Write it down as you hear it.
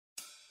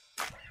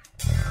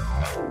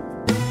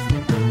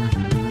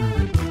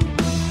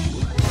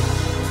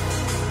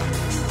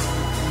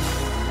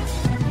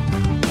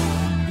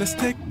Let's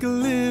take a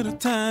little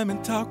time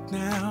and talk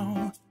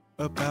now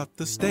about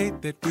the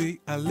state that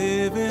we are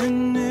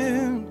living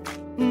in.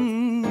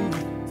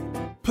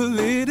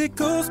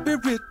 Political,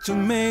 spiritual,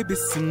 maybe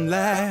some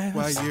laughs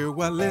while you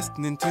are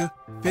listening to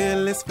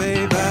Philly's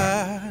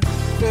Favor.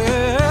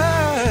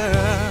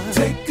 Yeah.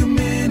 Take a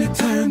minute,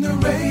 turn the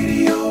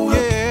radio up,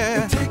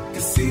 and take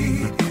a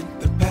seat in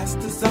the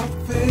pastor's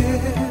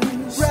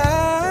office.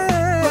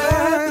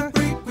 Right. The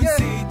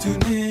frequency,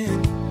 tune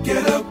in,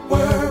 get a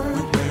word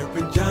with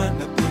Reverend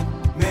Jonathan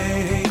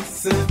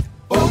Mason.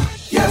 Oh,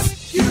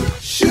 yes, you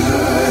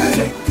should.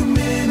 Take a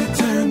minute,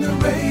 turn the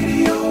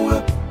radio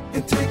up,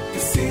 and take a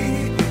seat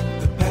in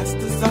the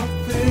pastor's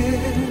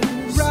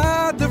office.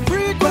 Ride the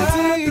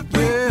frequency,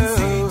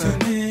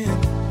 tune in,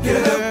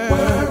 get a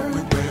word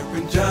with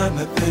Reverend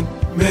Jonathan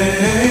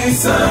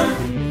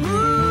Mason.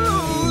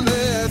 Ooh,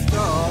 let's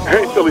go.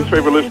 Hey, Philly's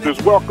favorite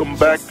listeners, welcome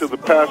back to the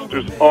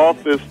pastor's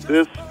office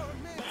this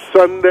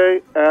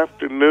Sunday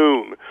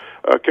afternoon.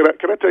 Can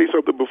I tell you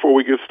something before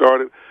we get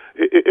started?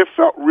 It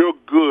felt real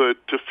good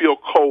to feel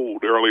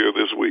cold earlier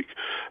this week.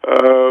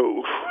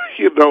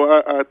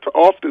 I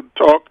often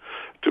talk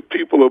to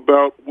people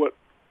about what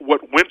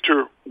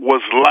winter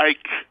was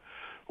like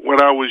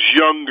when I was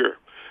younger,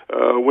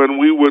 when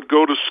we would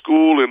go to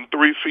school in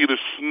 3 feet of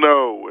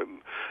snow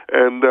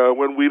and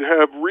when we'd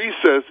have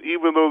recess,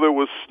 even though there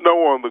was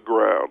snow on the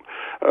ground.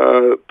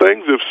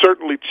 Things have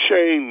certainly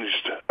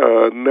changed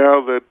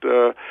now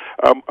that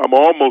I'm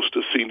almost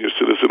a senior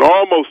citizen,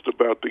 almost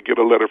about to get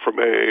a letter from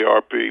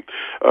AARP.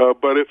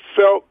 But it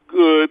felt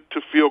good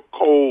to feel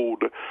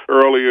cold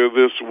earlier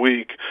this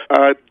week.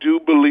 I do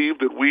believe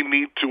that we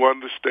need to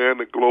understand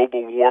that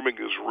global warming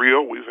is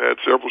real. We've had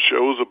several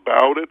shows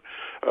about it,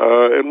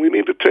 and we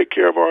need to take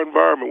care of our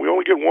environment. We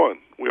only get one.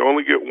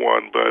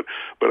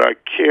 But I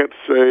can't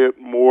say it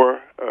more,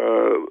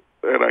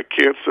 and I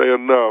can't say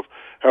enough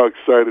how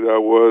excited I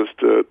was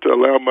to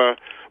allow my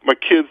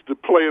kids to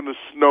play in the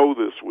snow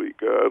this week,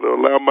 to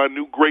allow my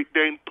new Great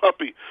Dane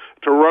puppy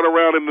to run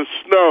around in the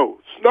snow.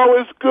 Snow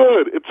is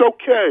good. It's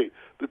okay.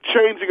 The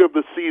changing of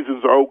the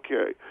seasons are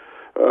okay.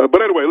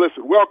 But anyway,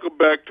 listen, welcome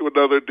back to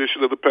another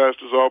edition of the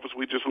pastor's office.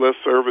 We just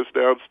left service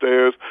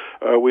downstairs.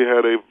 We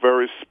had a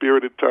very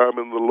spirited time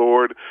in the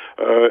Lord,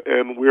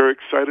 and we're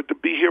excited to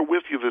be here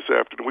with you this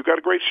afternoon. We've got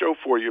a great show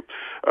for you.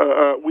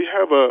 We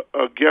have a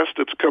guest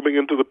that's coming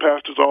into the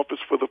pastor's office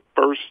for the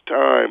first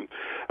time.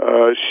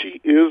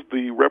 She is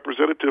the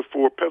representative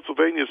for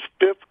Pennsylvania's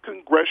 5th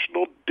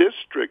Congressional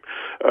District,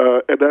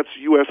 and that's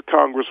U.S.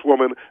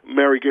 Congresswoman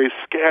Mary Gay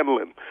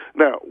Scanlon.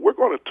 Now, we're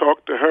going to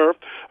talk to her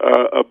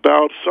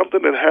about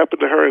something that happened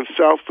to her in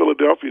South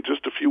Philadelphia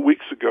just a few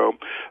weeks ago,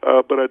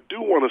 but I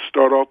do want to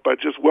start off by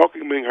just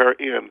welcoming her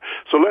in.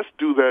 So let's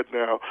do that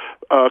now.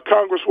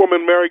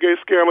 Congresswoman Mary Gay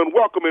Scanlon,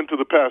 welcome into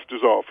the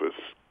pastor's office.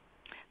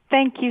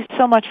 Thank you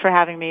so much for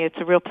having me. It's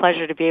a real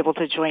pleasure to be able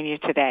to join you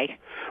today.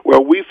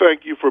 Well, we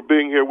thank you for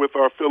being here with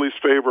our Philly's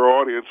Favor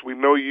audience. We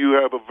know you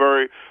have a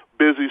very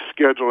busy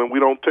schedule, and we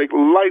don't take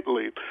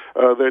lightly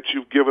that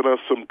you've given us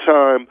some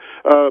time.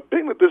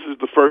 Being that this is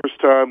the first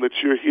time that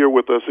you're here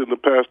with us in the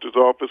pastor's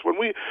office, when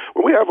we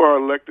have our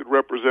elected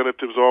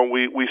representatives on,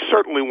 we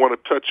certainly want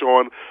to touch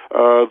on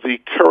the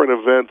current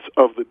events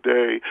of the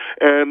day.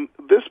 And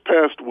this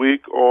past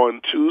week on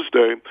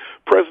Tuesday,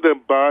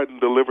 President Biden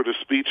delivered a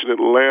speech in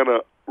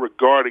Atlanta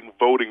regarding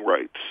voting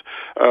rights.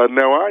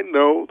 Now, I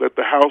know that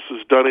the House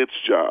has done its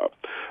job,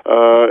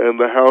 and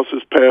the House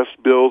has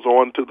passed bills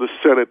on to the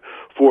Senate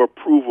for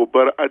approval,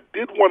 but I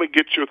did want to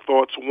get your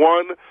thoughts,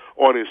 one,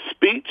 on his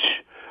speech,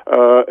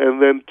 and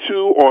then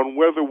two, on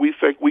whether we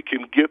think we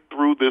can get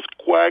through this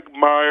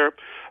quagmire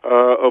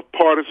of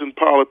partisan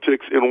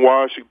politics in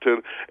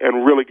Washington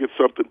and really get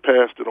something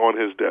passed and on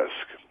his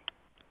desk.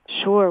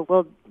 Sure.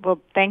 Well,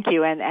 thank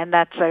you, and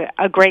that's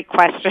a great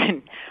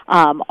question,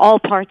 all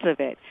parts of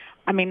it.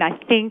 I mean, I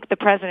think the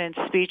president's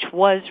speech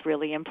was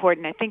really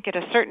important. I think at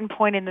a certain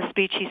point in the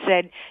speech he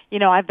said,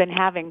 I've been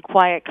having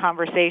quiet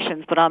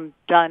conversations, but I'm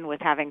done with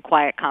having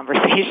quiet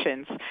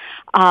conversations.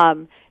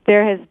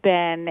 There has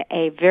been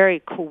a very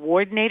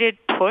coordinated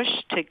push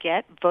to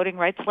get voting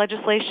rights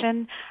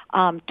legislation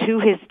to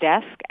his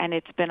desk, and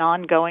it's been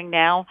ongoing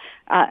now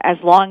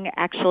as long,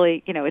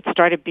 actually, it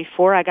started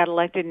before I got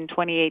elected in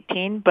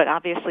 2018, but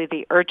obviously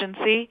the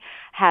urgency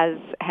has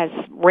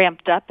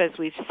ramped up as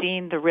we've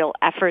seen the real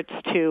efforts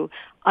to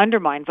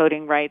undermine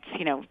voting rights,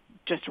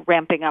 just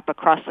ramping up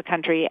across the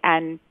country,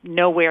 and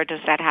nowhere does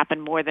that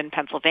happen more than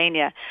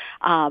Pennsylvania.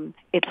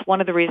 It's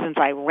one of the reasons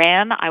I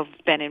ran. I've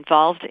been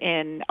involved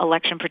in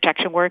election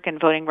protection work and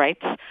voting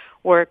rights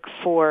work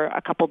for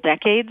a couple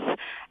decades,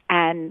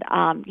 and,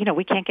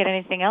 we can't get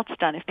anything else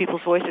done if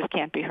people's voices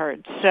can't be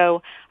heard.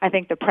 So I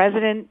think the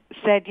president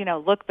said,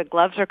 look, the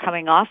gloves are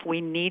coming off. We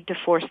need to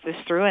force this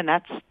through, and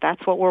that's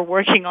what we're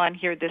working on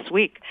here this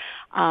week.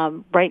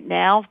 Right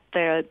now,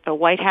 the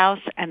White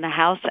House and the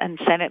House and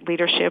Senate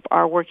leadership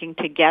are working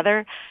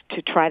together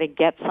to try to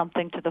get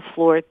something to the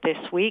floor this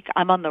week.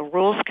 I'm on the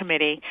Rules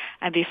Committee,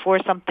 and before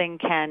something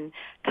can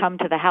come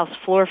to the House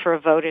floor for a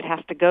vote, it has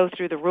to go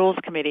through the Rules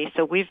Committee.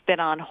 So we've been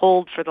on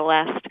hold for the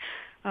last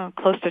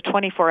close to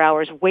 24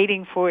 hours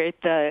waiting for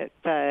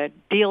the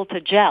deal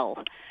to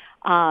gel,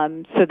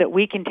 so that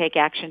we can take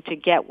action to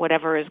get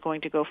whatever is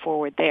going to go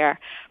forward there.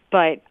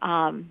 But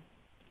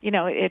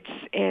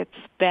it's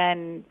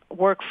been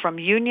work from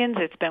unions,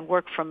 it's been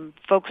work from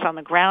folks on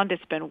the ground,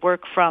 it's been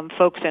work from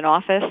folks in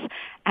office,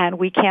 and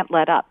we can't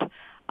let up.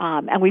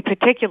 And we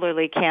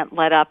particularly can't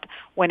let up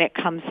when it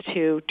comes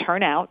to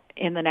turnout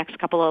in the next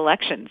couple of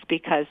elections,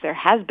 because there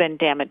has been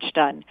damage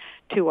done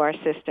to our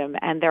system,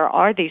 and there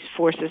are these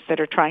forces that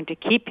are trying to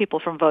keep people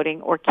from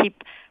voting or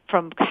keep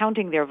from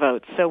counting their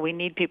votes. So we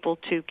need people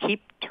to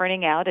keep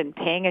turning out and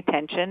paying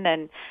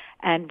attention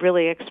and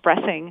really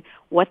expressing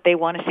what they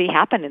want to see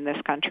happen in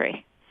this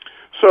country.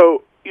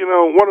 So,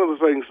 one of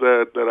the things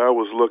that I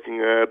was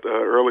looking at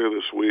earlier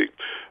this week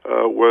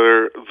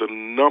were the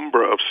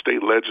number of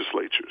state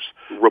legislatures,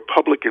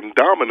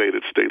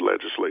 Republican-dominated state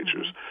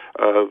legislatures,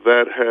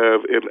 that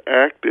have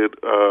enacted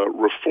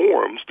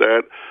reforms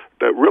that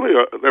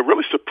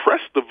really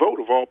suppress the vote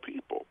of all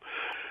people.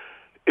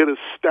 It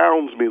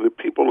astounds me that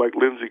people like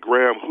Lindsey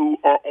Graham, who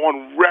are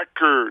on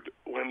record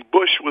when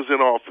Bush was in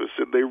office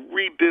and they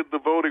redid the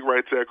Voting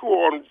Rights Act, who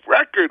are on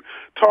record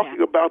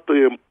talking about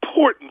the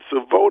importance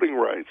of voting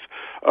rights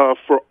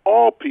for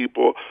all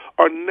people,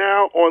 are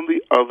now on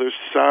the other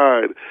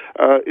side.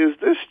 Is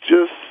this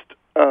just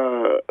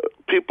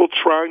people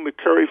trying to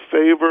curry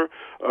favor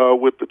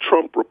with the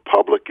Trump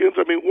Republicans?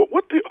 I mean,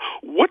 what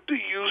do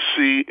you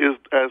see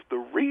as the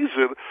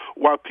reason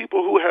why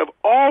people who have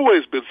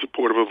always been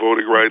supportive of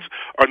voting rights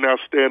are now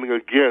standing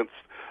against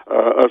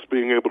us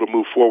being able to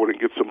move forward and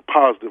get some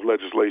positive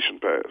legislation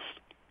passed?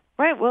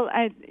 Right. Well,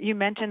 you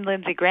mentioned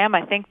Lindsey Graham.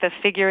 I think the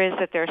figure is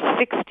that there are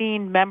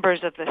 16 members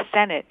of the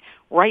Senate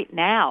right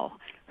now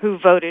who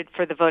voted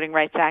for the Voting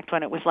Rights Act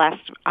when it was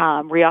last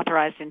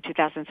reauthorized in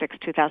 2006,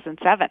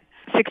 2007.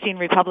 16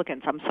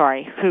 Republicans,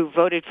 who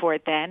voted for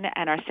it then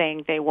and are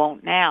saying they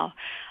won't now.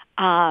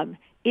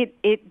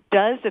 It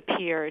does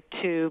appear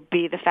to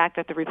be the fact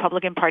that the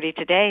Republican Party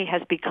today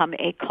has become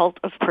a cult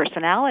of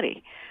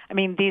personality. I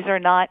mean, these are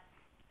not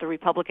the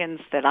Republicans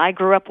that I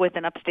grew up with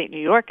in upstate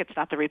New York. It's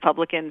not the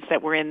Republicans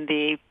that were in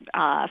the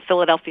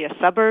Philadelphia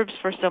suburbs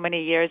for so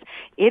many years.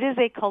 It is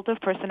a cult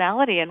of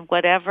personality, and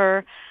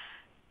whatever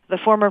the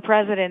former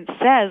president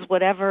says,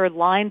 whatever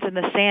lines in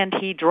the sand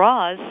he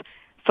draws,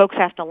 folks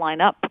have to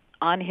line up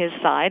on his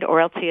side or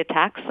else he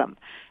attacks them.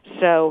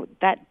 So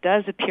that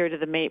does appear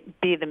to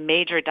be the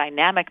major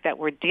dynamic that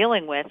we're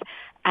dealing with.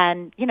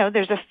 And,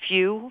 there's a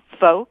few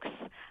folks,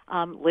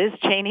 Liz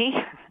Cheney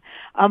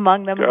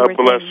among them, who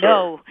are saying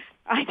no.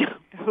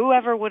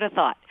 Whoever would have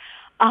thought.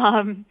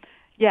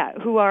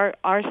 Who are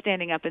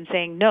standing up and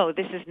saying, no,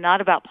 this is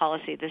not about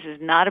policy. This is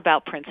not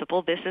about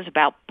principle. This is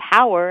about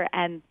power,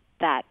 and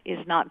that is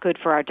not good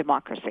for our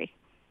democracy.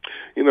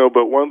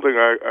 But one thing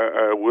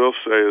I will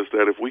say is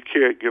that if we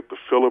can't get the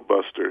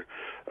filibuster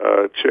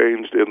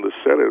changed in the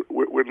Senate,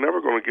 we're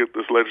never going to get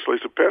this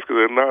legislation passed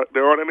because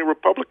there aren't any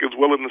Republicans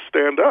willing to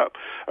stand up.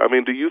 I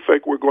mean, do you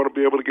think we're going to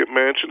be able to get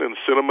Manchin and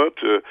Sinema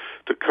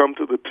to come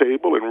to the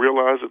table and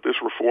realize that this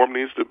reform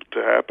needs to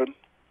happen?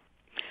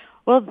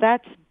 Well,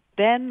 that's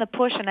been the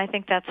push, and I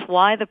think that's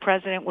why the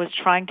president was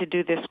trying to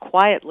do this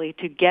quietly,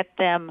 to get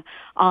them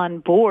on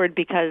board,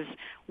 because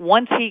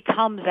once he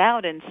comes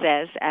out and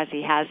says, as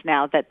he has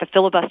now, that the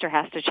filibuster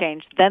has to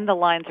change, then the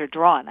lines are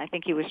drawn. I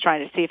think he was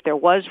trying to see if there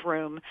was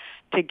room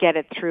to get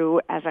it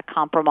through as a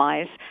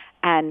compromise,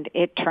 and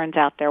it turns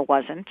out there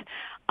wasn't.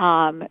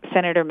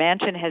 Senator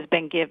Manchin has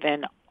been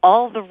given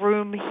all the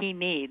room he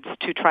needs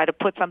to try to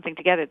put something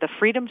together. The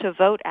Freedom to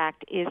Vote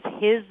Act is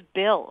his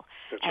bill.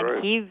 That's and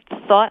right. He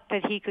thought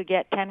that he could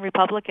get 10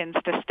 Republicans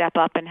to step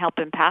up and help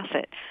him pass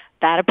it.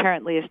 That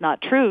apparently is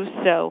not true.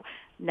 So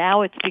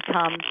now it's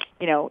become,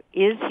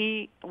 is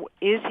he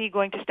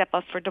going to step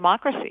up for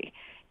democracy?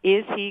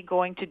 Is he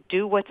going to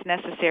do what's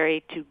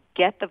necessary to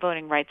get the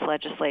voting rights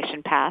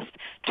legislation passed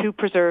to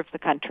preserve the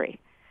country?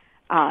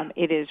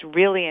 It is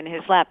really in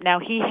his lap. Now,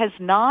 he has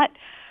not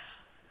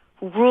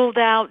ruled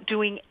out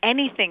doing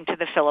anything to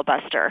the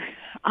filibuster.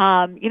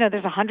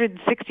 There's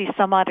 160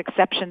 some odd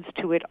exceptions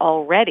to it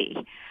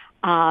already.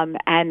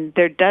 And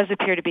there does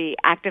appear to be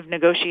active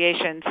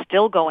negotiations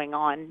still going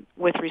on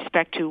with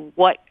respect to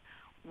what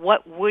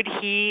would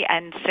he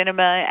and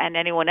Sinema and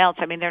anyone else,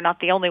 I mean, they're not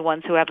the only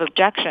ones who have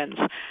objections,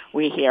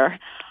 we hear.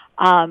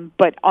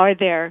 But are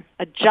there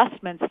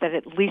adjustments that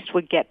at least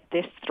would get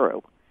this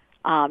through?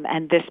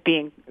 And this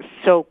being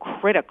so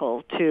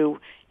critical to,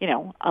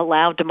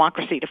 allow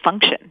democracy to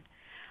function.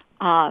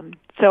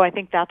 So I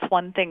think that's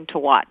one thing to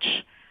watch.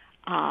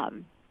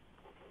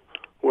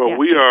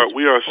 We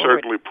are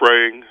certainly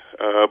praying,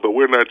 but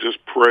we're not just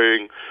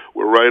praying.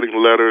 We're writing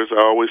letters.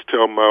 I always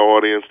tell my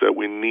audience that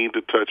we need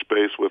to touch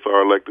base with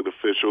our elected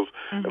officials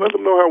and let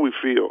them know how we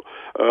feel.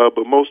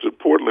 But most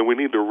importantly, we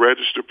need to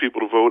register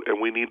people to vote,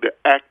 and we need to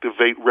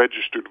activate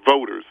registered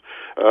voters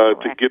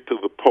to get to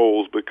the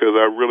polls, because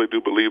I really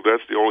do believe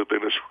that's the only thing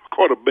that's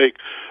going to make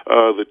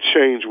the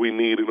change we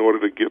need in order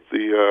to get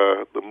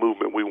the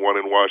movement we one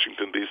in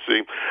Washington,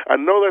 D.C. I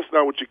know that's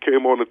not what you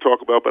came on to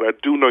talk about, but I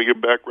do know your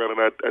background,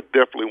 and I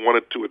definitely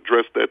wanted to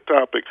address that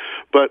topic.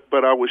 But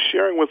I was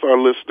sharing with our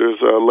listeners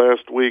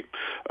last week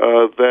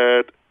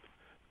that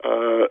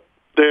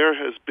there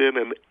has been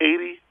an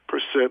 80%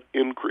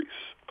 increase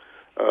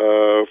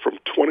from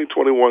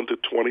 2021 to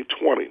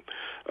 2020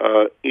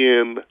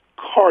 in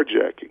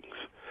carjackings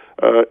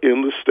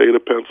in the state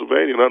of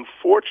Pennsylvania. And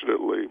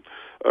unfortunately,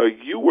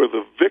 you were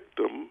the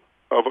victim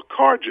of a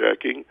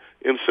carjacking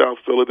in South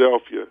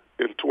Philadelphia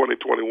in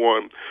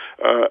 2021.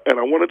 And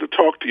I wanted to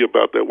talk to you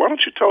about that. Why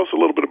don't you tell us a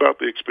little bit about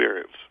the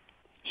experience?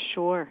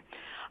 Sure.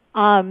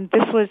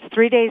 This was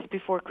 3 days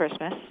before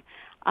Christmas.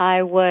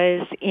 I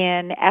was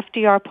in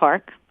FDR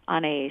Park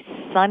on a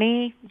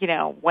sunny,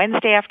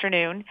 Wednesday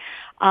afternoon.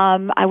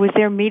 I was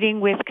there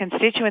meeting with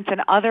constituents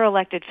and other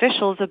elected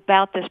officials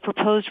about this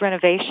proposed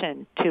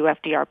renovation to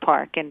FDR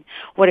Park and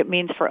what it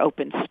means for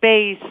open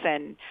space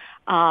and,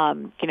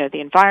 the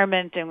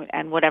environment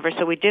and whatever.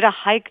 So we did a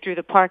hike through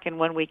the park, and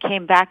when we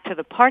came back to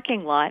the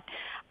parking lot,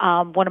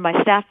 one of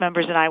my staff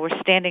members and I were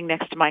standing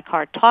next to my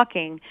car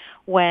talking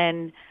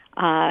when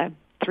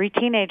 3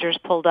 teenagers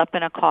pulled up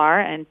in a car,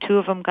 and 2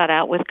 of them got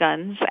out with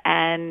guns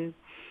and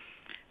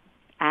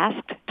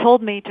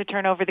told me to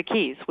turn over the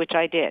keys, which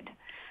I did.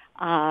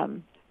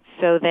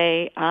 So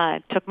they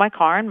took my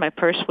car, and my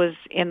purse was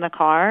in the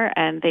car,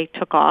 and they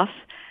took off.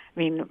 I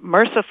mean,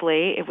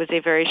 mercifully, it was a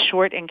very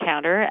short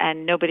encounter,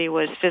 and nobody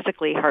was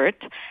physically hurt,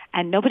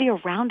 and nobody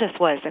around us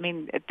was. I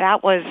mean,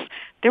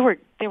 there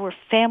were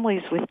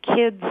families with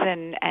kids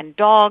and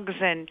dogs,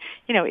 and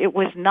it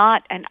was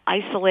not an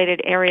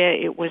isolated area.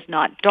 It was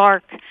not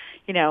dark,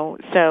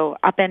 so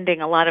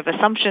upending a lot of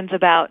assumptions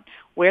about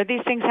where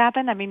these things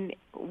happen. I mean,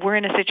 we're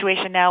in a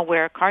situation now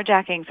where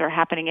carjackings are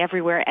happening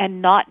everywhere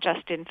and not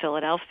just in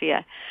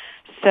Philadelphia.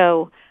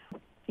 So,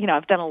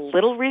 I've done a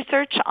little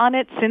research on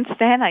it since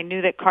then. I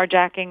knew that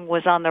carjacking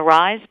was on the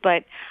rise,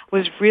 but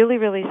was really,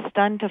 really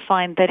stunned to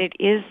find that it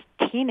is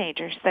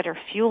teenagers that are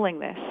fueling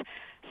this.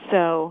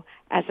 So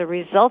as a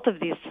result of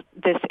this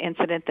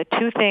incident, the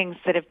 2 things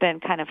that have been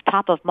kind of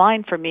top of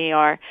mind for me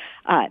are,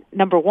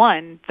 number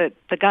one,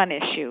 the gun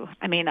issue.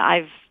 I mean,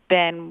 I've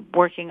been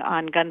working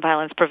on gun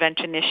violence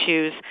prevention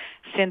issues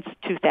since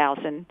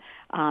 2000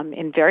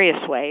 in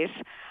various ways,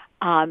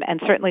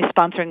 and certainly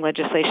sponsoring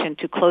legislation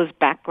to close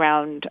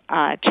background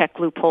check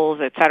loopholes,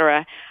 et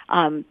cetera,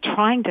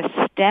 trying to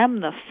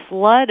stem the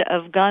flood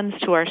of guns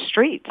to our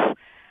streets.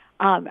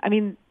 I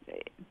mean,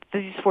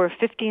 these were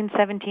 15,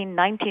 17,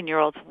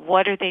 19-year-olds.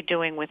 What are they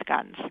doing with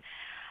guns?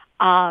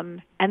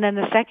 And then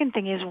the second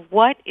thing is,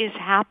 what is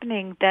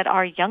happening that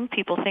our young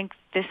people think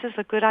this is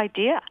a good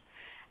idea?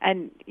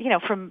 And,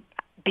 from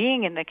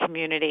being in the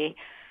community,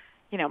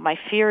 my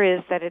fear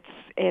is that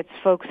it's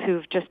folks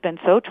who've just been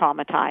so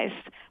traumatized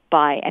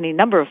by any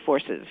number of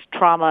forces,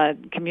 trauma,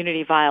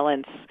 community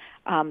violence,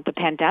 the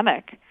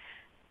pandemic,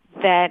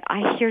 that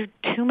I hear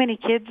too many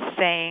kids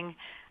saying,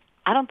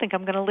 I don't think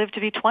I'm going to live to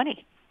be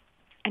 20.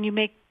 And you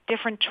make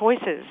different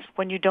choices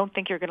when you don't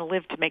think you're going to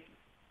live to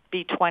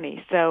be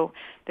 20. So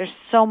there's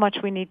so much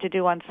we need to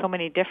do on so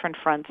many different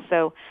fronts.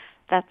 So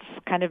that's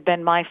kind of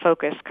been my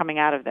focus coming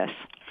out of this.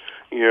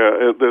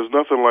 Yeah, there's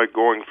nothing like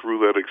going through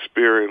that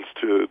experience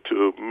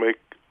to make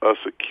us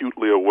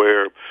acutely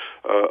aware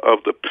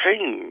of the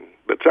pain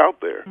that's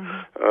out there,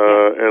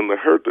 and the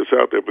hurt that's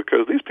out there,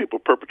 because these people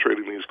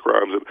perpetrating these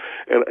crimes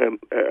and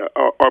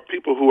are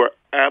people who are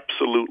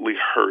absolutely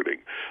hurting.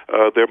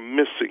 They're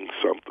missing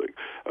something.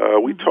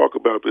 We talk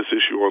about this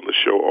issue on the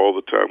show all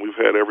the time. We've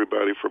had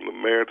everybody from the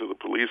mayor to the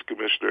police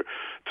commissioner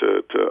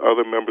to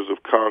other members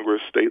of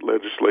Congress, state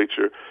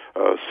legislature,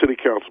 city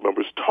council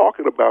members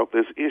talking about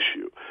this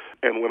issue.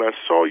 And when I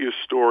saw your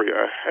story,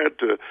 I had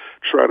to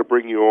try to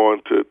bring you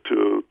on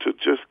to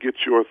just get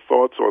your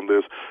thoughts on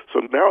this. So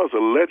now as a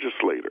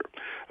legislator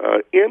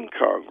in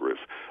Congress,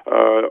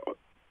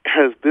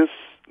 has this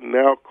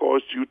now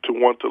caused you to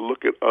want to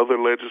look at other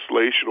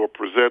legislation or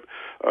present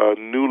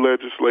new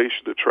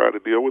legislation to try to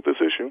deal with this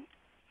issue?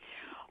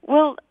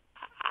 Well,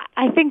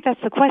 I think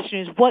that's the question,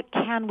 is what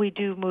can we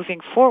do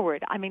moving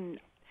forward? I mean,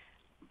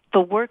 the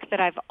work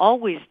that I've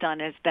always done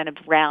has been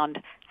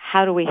around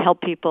how do we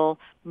help people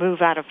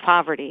move out of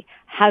poverty?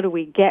 How do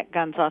we get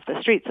guns off the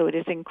street? So it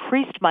has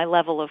increased my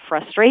level of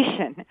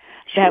frustration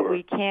that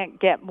we can't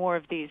get more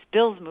of these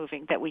bills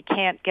moving, that we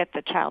can't get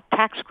the child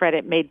tax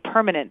credit made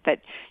permanent,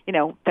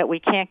 that we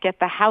can't get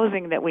the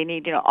housing that we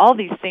need. All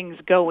these things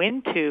go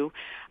into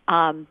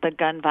the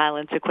gun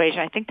violence equation.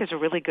 I think there's a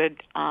really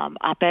good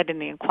op-ed in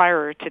the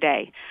Inquirer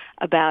today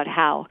about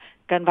how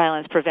gun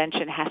violence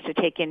prevention has to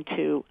take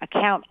into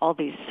account all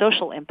these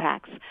social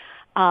impacts.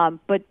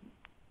 But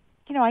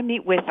I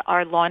meet with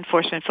our law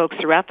enforcement folks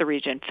throughout the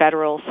region,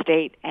 federal,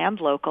 state, and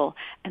local,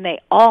 and they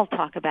all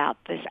talk about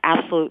this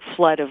absolute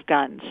flood of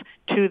guns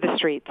to the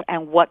streets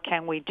and what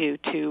can we do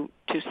to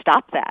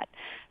stop that.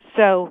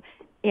 So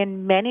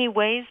in many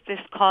ways,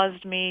 this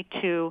caused me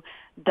to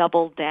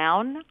double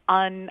down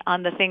on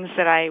the things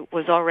that I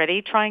was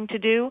already trying to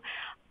do.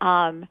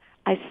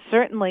 I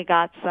certainly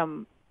got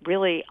some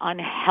really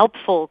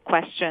unhelpful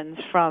questions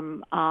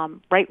from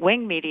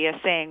right-wing media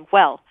saying,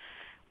 well,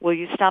 will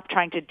you stop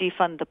trying to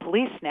defund the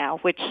police now,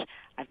 which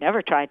I've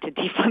never tried to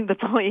defund the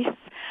police.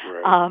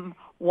 Right.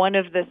 One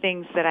of the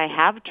things that I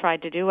have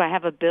tried to do, I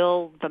have a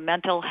bill, the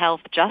Mental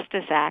Health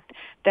Justice Act,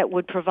 that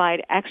would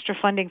provide extra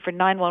funding for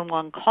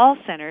 911 call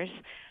centers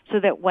so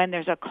that when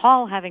there's a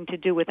call having to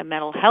do with a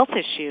mental health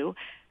issue,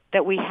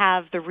 that we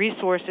have the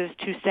resources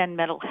to send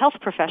mental health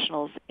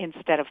professionals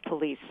instead of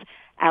police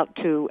out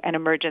to an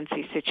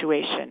emergency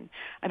situation.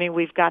 I mean,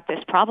 we've got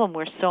this problem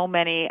where so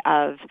many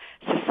of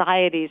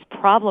society's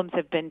problems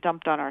have been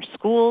dumped on our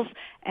schools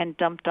and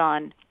dumped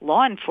on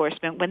law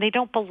enforcement when they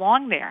don't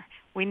belong there.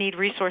 We need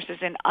resources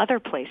in other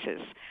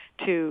places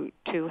to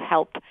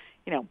help,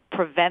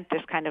 prevent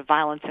this kind of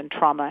violence and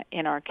trauma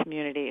in our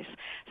communities.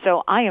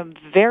 So I am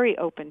very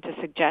open to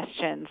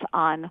suggestions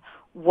on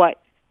what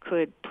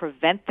could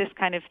prevent this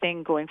kind of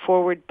thing going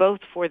forward, both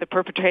for the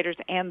perpetrators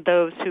and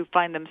those who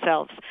find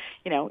themselves,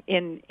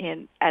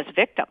 in as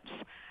victims.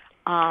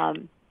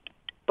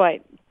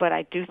 But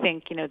I do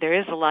think, there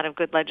is a lot of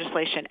good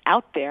legislation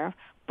out there,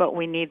 but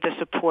we need the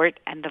support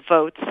and the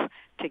votes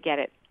to get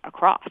it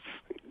across.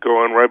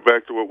 Going right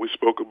back to what we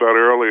spoke about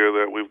earlier,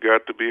 that we've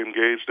got to be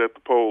engaged at the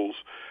polls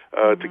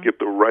to get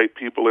the right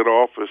people in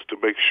office to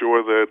make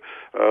sure that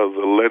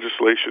the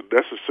legislation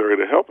necessary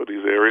to help in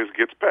these areas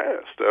gets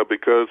passed.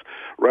 Because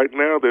right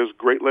now there's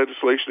great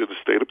legislation in the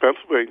state of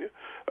Pennsylvania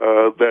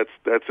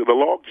that's in a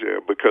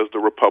logjam because the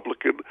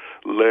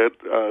Republican-led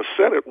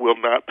Senate will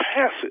not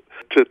pass it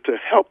to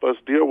help us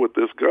deal with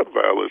this gun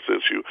violence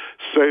issue.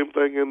 Same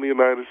thing in the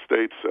United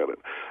States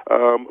Senate.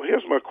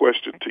 Here's my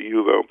question to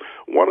you, though.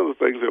 One of the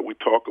things that we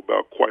talk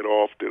about quite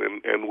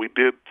often, and we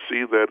did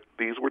see that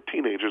these were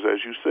teenagers,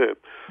 as you said,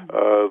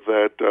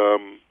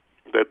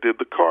 that did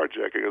the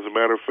carjacking. As a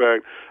matter of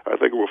fact, I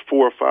think it were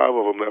 4 or 5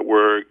 of them that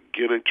were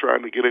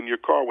trying to get in your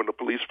car when the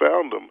police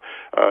found them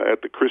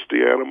at the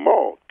Christiana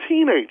Mall.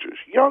 Teenagers,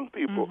 young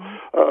people,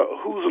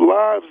 whose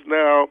lives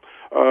now,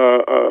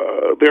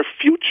 their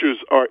futures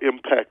are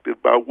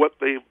impacted by what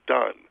they've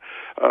done.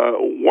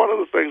 One of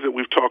the things that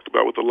we've talked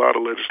about with a lot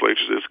of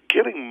legislatures is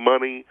getting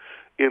money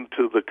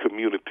into the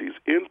communities,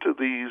 into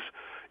these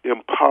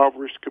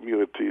impoverished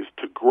communities,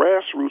 to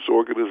grassroots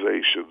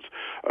organizations,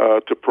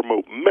 to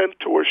promote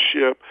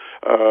mentorship,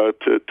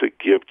 to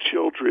give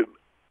children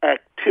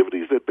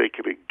activities that they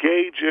can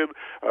engage in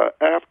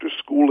after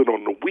school and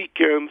on the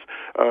weekends,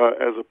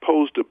 as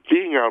opposed to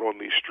being out on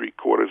these street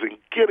corners and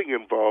getting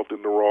involved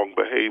in the wrong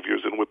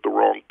behaviors and with the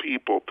wrong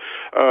people.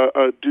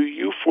 Do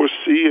you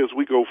foresee as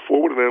we go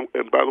forward,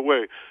 and by the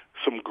way,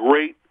 some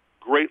great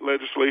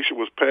legislation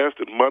was passed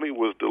and money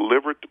was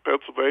delivered to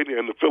Pennsylvania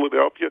and to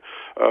Philadelphia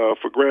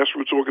for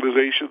grassroots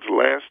organizations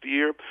last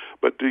year.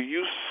 But do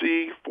you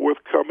see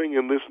forthcoming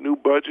in this new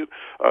budget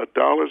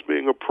dollars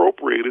being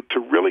appropriated to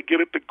really get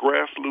at the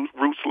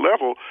grassroots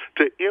level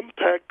to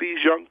impact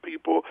these young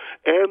people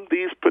and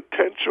these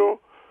potential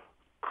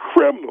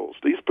criminals,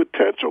 these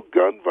potential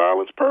gun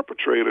violence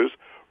perpetrators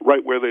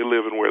right where they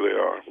live and where they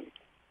are?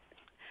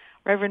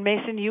 Reverend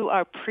Mason, you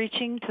are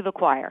preaching to the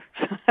choir.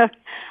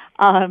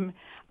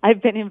 I've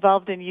been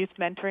involved in youth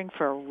mentoring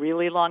for a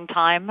really long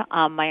time.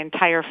 My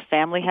entire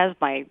family has.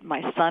 My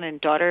son and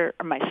daughter,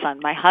 or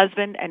my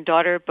husband and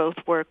daughter both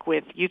work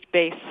with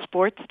youth-based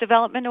sports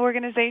development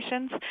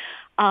organizations.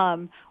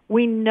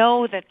 We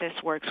know that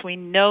this works. We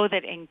know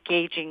that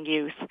engaging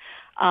youth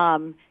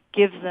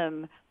gives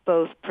them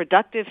both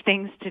productive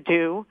things to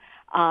do,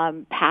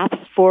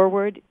 paths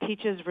forward,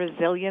 teaches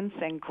resilience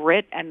and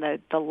grit and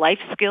the life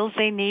skills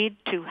they need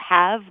to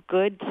have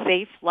good,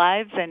 safe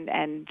lives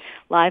and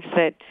lives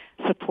that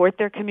support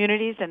their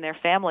communities and their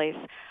families.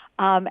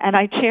 And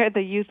I chair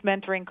the Youth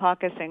Mentoring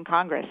Caucus in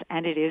Congress,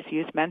 and it is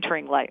Youth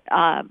Mentoring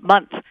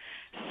Month.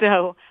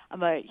 So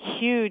I'm a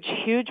huge,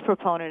 huge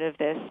proponent of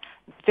this.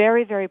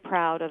 Very, very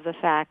proud of the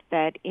fact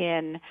that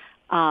in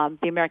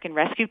the American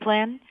Rescue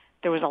Plan,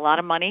 there was a lot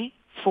of money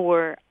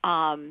for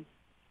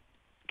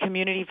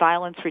community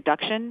violence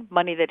reduction,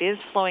 money that is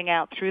flowing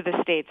out through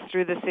the states,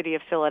 through the city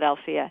of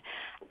Philadelphia,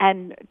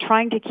 and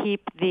trying to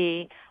keep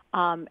the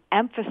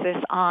emphasis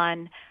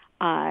on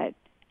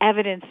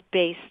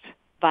evidence-based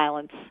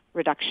violence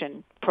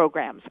reduction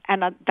programs.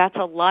 And that's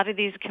a lot of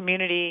these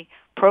community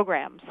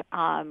programs.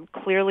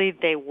 Clearly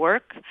they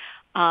work.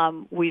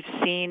 We've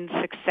seen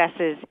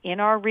successes in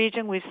our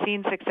region. We've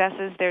seen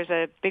successes. There's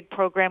a big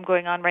program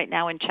going on right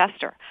now in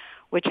Chester,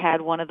 which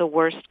had one of the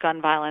worst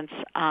gun violence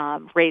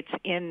rates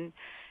in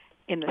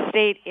the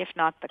state, if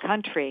not the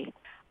country,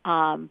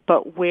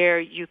 but where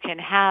you can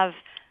have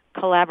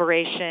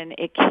collaboration.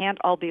 It can't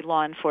all be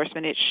law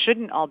enforcement. It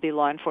shouldn't all be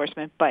law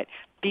enforcement, but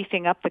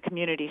beefing up the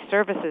community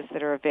services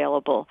that are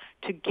available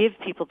to give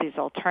people these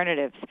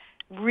alternatives,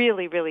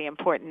 really, really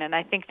important. And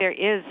I think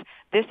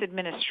this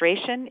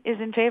administration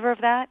is in favor of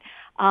that.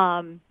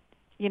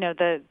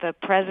 The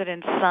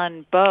president's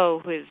son,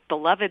 Beau, his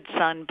beloved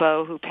son,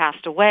 Beau, who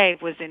passed away,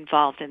 was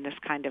involved in this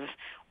kind of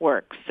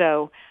work.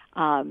 So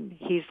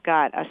He's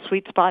got a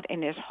sweet spot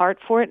in his heart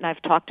for it, and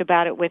I've talked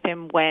about it with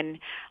him when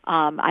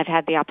I've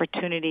had the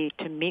opportunity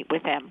to meet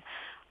with him.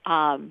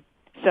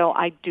 So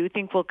I do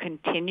think we'll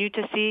continue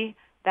to see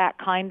that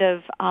kind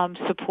of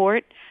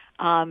support,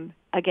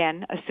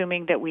 again,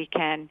 assuming that we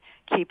can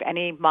keep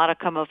any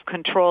modicum of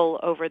control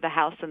over the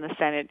House and the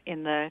Senate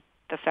in the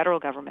federal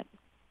government.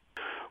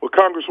 Well,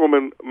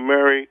 Congresswoman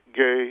Mary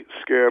Gay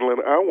Scanlon,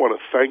 I want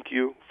to thank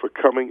you for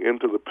coming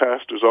into the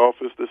pastor's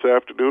office this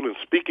afternoon and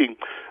speaking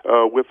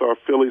with our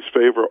Philly's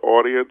Favor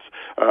audience.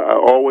 I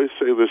always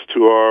say this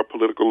to our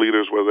political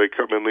leaders when they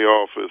come in the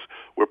office.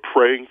 We're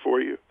praying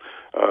for you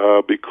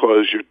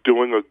because you're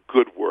doing a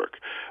good work.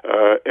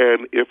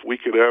 And if we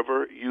could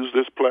ever use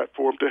this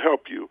platform to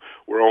help you,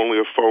 we're only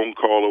a phone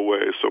call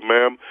away. So,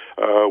 ma'am,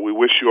 we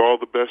wish you all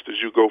the best as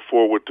you go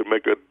forward to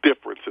make a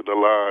difference in the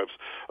lives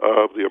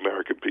of the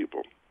American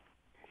people.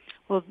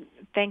 Well,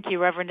 thank you,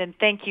 Reverend, and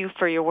thank you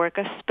for your work,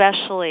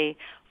 especially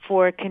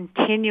for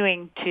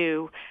continuing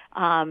to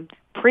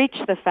preach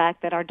the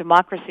fact that our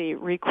democracy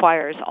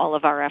requires all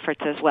of our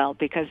efforts as well,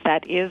 because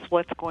that is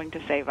what's going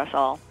to save us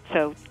all.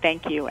 So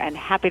thank you, and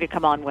happy to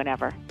come on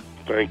whenever.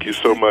 Thank you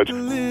so much. Take a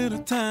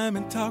little time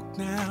and talk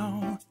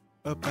now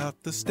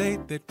about the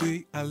state that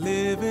we are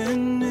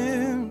living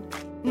in.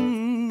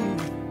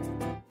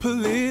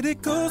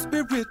 Political,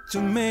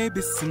 spiritual,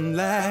 maybe some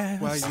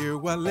laughs while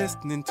you are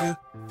listening to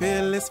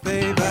Philly's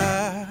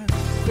Favor.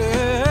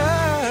 Yeah.